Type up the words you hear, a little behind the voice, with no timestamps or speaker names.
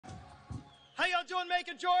How y'all doing,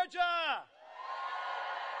 Macon, Georgia?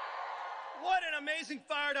 What an amazing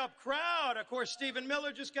fired up crowd. Of course, Stephen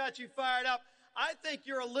Miller just got you fired up. I think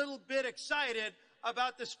you're a little bit excited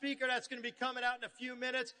about the speaker that's going to be coming out in a few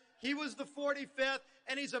minutes. He was the 45th,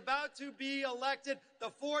 and he's about to be elected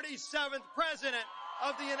the 47th president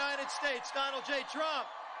of the United States, Donald J. Trump.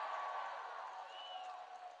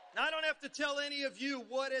 Now, I don't have to tell any of you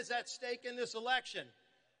what is at stake in this election,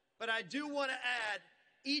 but I do want to add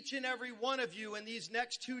each and every one of you in these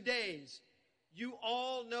next 2 days, you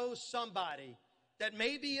all know somebody that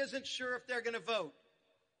maybe isn't sure if they're going to vote,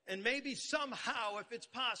 and maybe somehow, if it's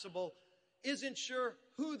possible, isn't sure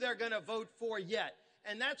who they're going to vote for yet.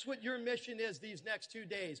 And that's what your mission is these next 2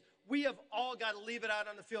 days. We have all got to leave it out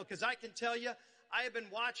on the field, because I can tell you, I have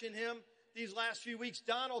been watching him these last few weeks.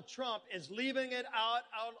 Donald Trump is leaving it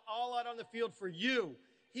all out on the field for you.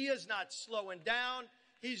 He is not slowing down.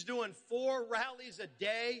 He's doing 4 rallies a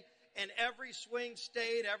day in every swing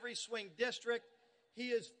state, every swing district. He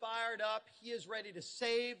is fired up. He is ready to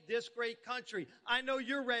save this great country. I know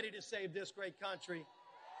you're ready to save this great country.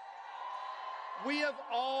 We have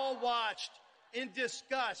all watched in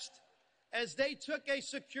disgust as they took a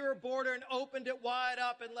secure border and opened it wide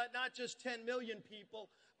up and let not just 10 million people,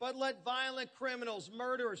 but let violent criminals,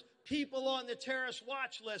 murderers, people on the terrorist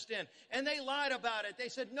watch list in. And they lied about it. They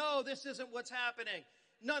said, no, this isn't what's happening.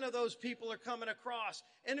 None of those people are coming across.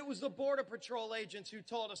 And it was the Border Patrol agents who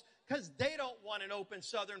told us, because they don't want an open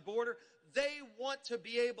southern border. They want to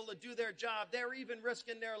be able to do their job. They're even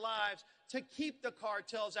risking their lives to keep the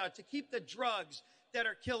cartels out, to keep the drugs that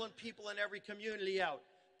are killing people in every community out.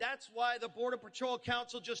 That's why the Border Patrol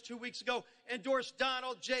Council just 2 weeks ago endorsed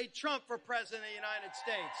Donald J. Trump for President of the United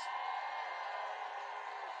States.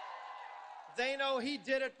 They know he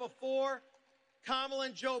did it before. Kamala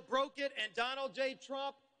and Joe broke it, and Donald J.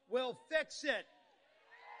 Trump will fix it.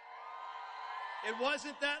 It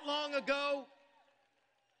wasn't that long ago,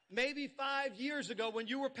 maybe 5 years ago, when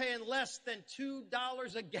you were paying less than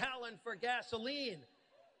 $2 a gallon for gasoline.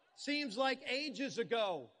 Seems like ages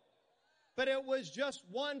ago, but it was just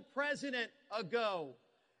one president ago.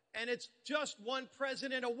 And it's just one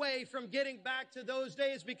president away from getting back to those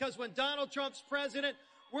days, because when Donald Trump's president,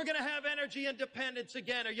 we're going to have energy independence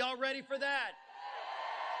again. Are y'all ready for that?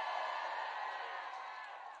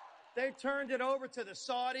 They turned it over to the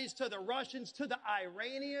Saudis, to the Russians, to the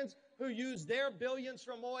Iranians, who use their billions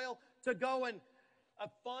from oil to go and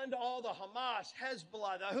fund all the Hamas,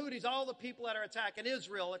 Hezbollah, the Houthis, all the people that are attacking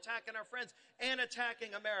Israel, attacking our friends, and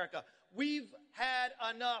attacking America. We've had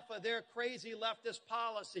enough of their crazy leftist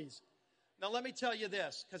policies. Now, let me tell you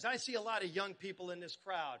this, because I see a lot of young people in this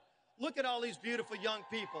crowd. Look at all these beautiful young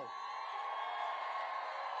people.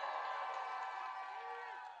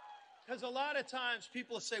 Because a lot of times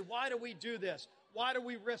people say, why do we do this? Why do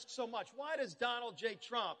we risk so much? Why does Donald J.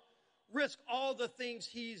 Trump risk all the things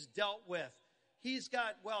he's dealt with? He's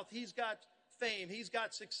got wealth. He's got fame. He's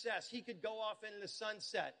got success. He could go off into the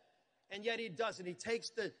sunset, and yet he doesn't. He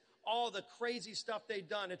takes all the crazy stuff they've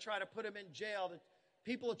done to try to put him in jail.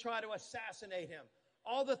 People try to assassinate him.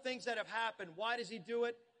 All the things that have happened. Why does he do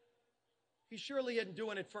it? He surely isn't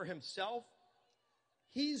doing it for himself.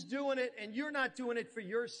 He's doing it, and you're not doing it for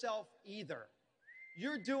yourself either.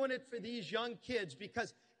 You're doing it for these young kids,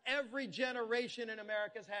 because every generation in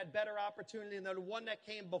America has had better opportunity than the one that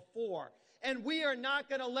came before. And we are not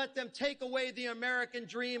going to let them take away the American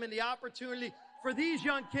dream and the opportunity for these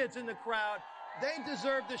young kids in the crowd. They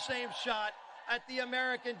deserve the same shot at the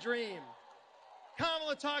American dream.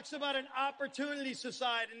 Kamala talks about an opportunity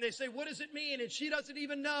society, and they say, what does it mean? And she doesn't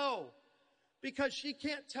even know, because she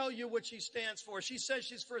can't tell you what she stands for. She says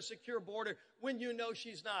she's for a secure border when you know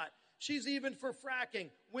she's not. She's even for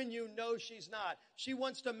fracking when you know she's not. She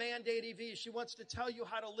wants to mandate EVs. She wants to tell you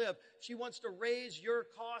how to live. She wants to raise your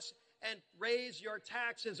costs and raise your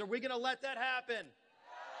taxes. Are we going to let that happen?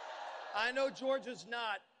 I know Georgia's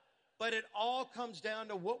not, but it all comes down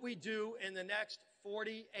to what we do in the next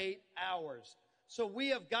 48 hours. So we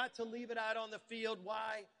have got to leave it out on the field.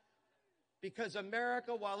 Why? Because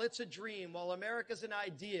America, while it's a dream, while America's an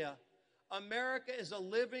idea, America is a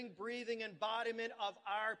living, breathing embodiment of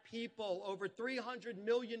our people. Over 300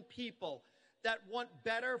 million people that want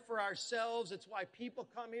better for ourselves. It's why people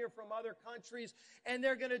come here from other countries, and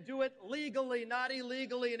they're going to do it legally, not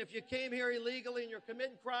illegally. And if you came here illegally and you're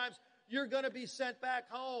committing crimes, you're going to be sent back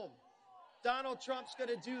home. Donald Trump's going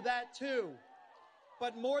to do that too.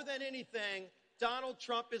 But more than anything, Donald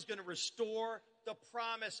Trump is going to restore the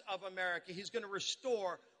promise of America. He's going to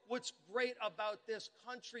restore what's great about this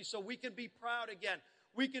country so we can be proud again.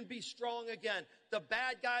 We can be strong again. The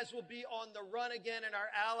bad guys will be on the run again, and our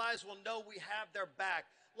allies will know we have their back.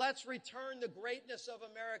 Let's return the greatness of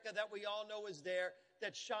America that we all know is there,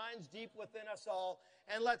 that shines deep within us all.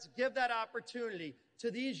 And let's give that opportunity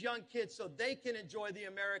to these young kids so they can enjoy the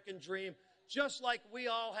American dream, just like we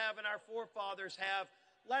all have and our forefathers have.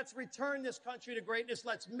 Let's return this country to greatness.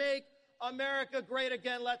 Let's make America great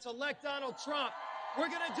again. Let's elect Donald Trump. We're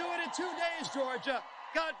going to do it in 2 days, Georgia.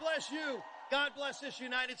 God bless you. God bless this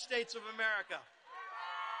United States of America.